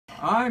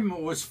I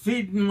was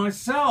feeding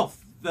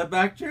myself the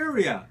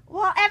bacteria.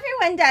 Well,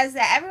 everyone does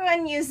that.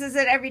 Everyone uses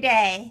it every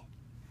day.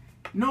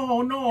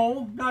 No,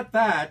 not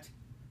that.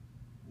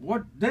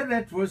 What did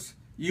it was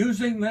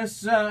using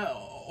this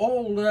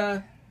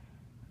old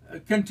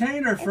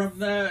container from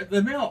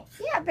the milk.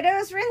 Yeah, but it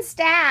was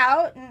rinsed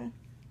out. And...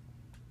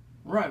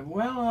 Right.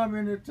 Well, I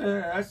mean,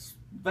 that's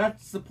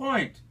the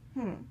point.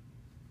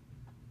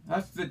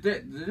 That's the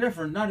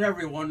difference. Not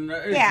everyone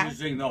is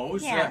using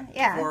those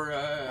for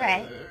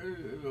right.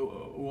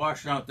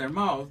 washing out their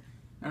mouth.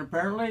 And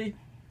apparently,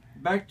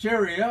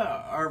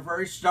 bacteria are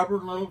very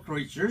stubborn little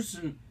creatures,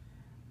 and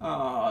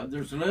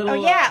there's a little... Oh,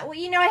 yeah. Well,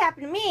 you know what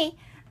happened to me?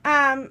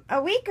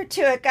 A week or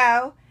two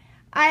ago,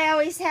 I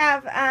always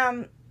have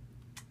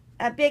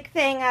a big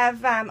thing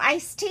of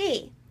iced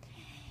tea.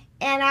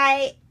 And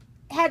I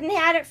hadn't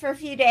had it for a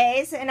few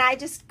days, and I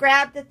just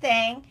grabbed the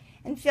thing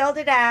and filled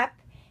it up.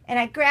 And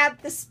I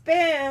grabbed the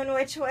spoon,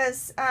 which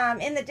was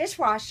in the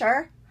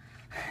dishwasher,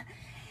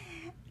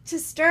 to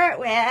stir it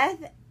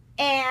with.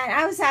 And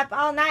I was up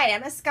all night. I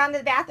must have gone to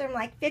the bathroom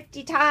like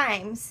 50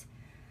 times.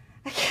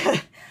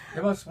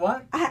 It was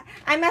what?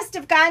 I must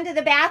have gone to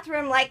the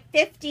bathroom like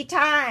 50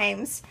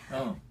 times.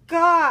 Oh.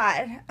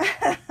 God.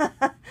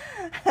 There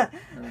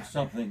was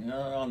something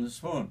on the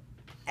spoon.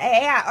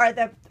 Yeah,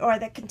 or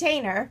the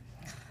container.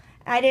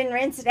 I didn't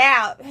rinse it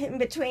out in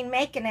between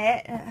making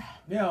it.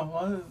 Yeah,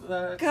 well,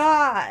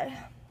 God.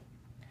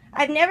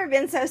 I've never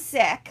been so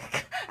sick.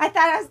 I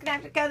thought I was going to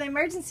have to go to the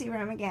emergency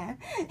room again.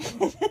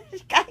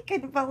 I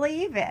couldn't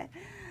believe it.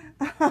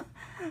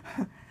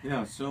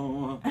 Yeah,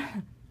 so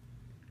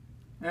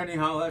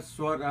anyhow, that's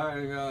what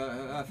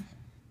I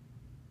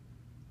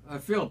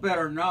feel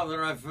better now that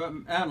I've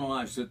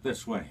analyzed it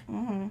this way.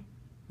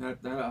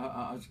 That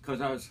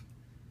because I was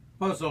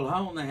puzzled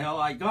how in the hell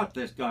I got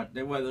this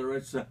whether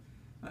it's a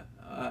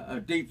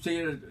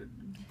deep-seated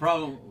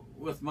problem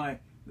with my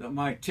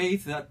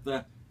teeth that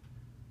the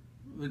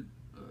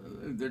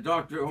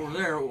doctor over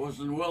there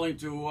wasn't willing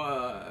to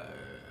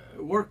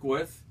work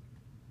with,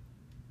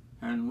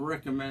 and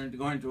recommended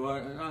going to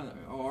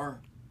another,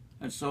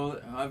 and so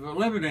I've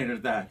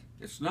eliminated that.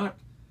 It's not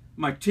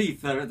my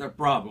teeth that are the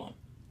problem.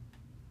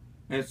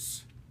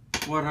 It's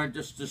what I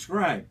just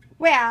described.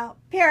 Well,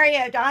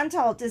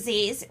 periodontal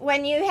disease,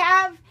 when you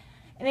have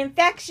an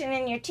infection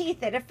in your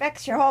teeth, it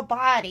affects your whole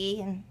body.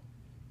 And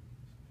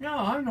yeah,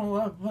 I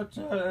know, but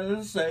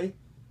let's say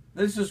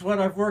this is what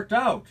I've worked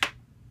out.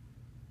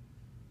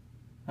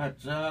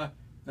 That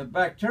the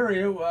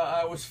bacteria,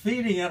 I was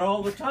feeding it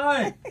all the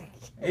time,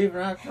 even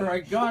after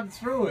I'd gone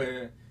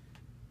through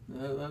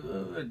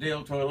the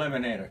deal to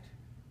eliminate it.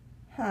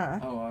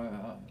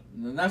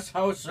 And that's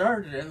how it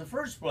started in the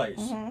first place.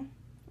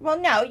 Well,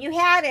 no, you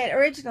had it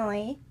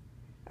originally,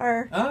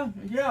 or...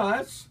 Yeah,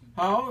 that's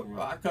how,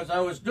 because I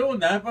was doing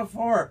that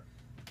before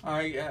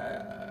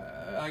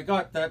I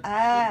got that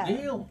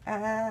deal.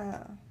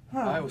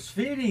 I was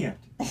feeding it.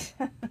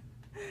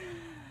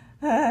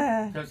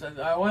 Because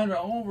I went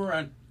over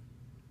and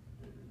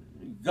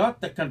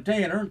got the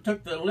container and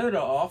took the lid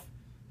off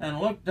and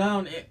looked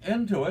down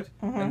into it,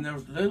 and there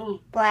was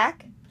little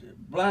black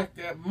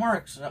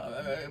marks,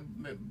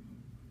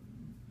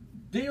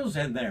 deals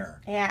in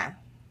there. Yeah.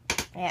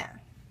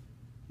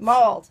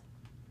 Mold.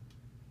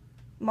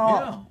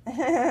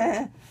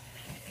 Yeah.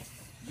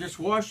 Just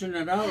washing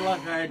it out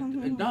like I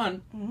had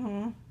done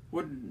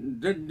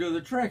didn't do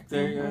the trick.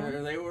 They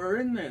were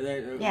in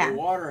there. The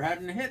water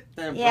hadn't hit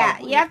them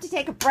properly. You have to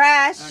take a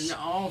brush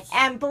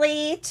and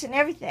bleach and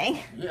everything.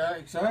 Yeah,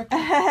 exactly.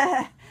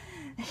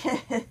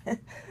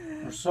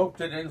 Or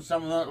soaked it in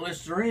some of that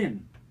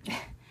Listerine.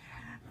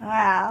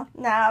 Well,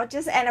 no,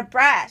 and a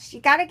brush. You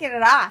got to get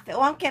it off. It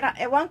won't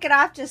get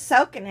off just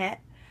soaking it.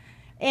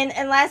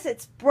 Unless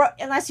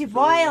you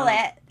boil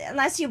it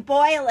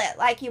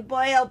like you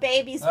boil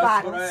baby's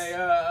bottles.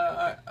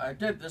 That's what I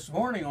did this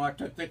morning. I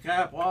took the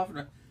cap off and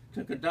I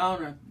took it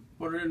down and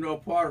put it into a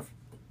pot of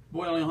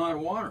boiling hot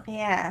water.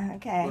 Yeah,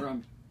 okay. But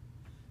I'm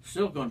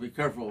still going to be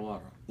careful with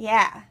water.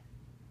 Yeah,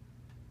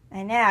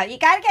 I know. You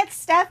got to get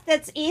stuff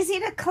that's easy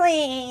to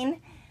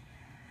clean,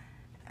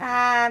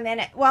 and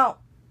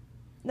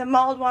the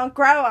mold won't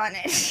grow on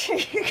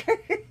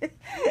it.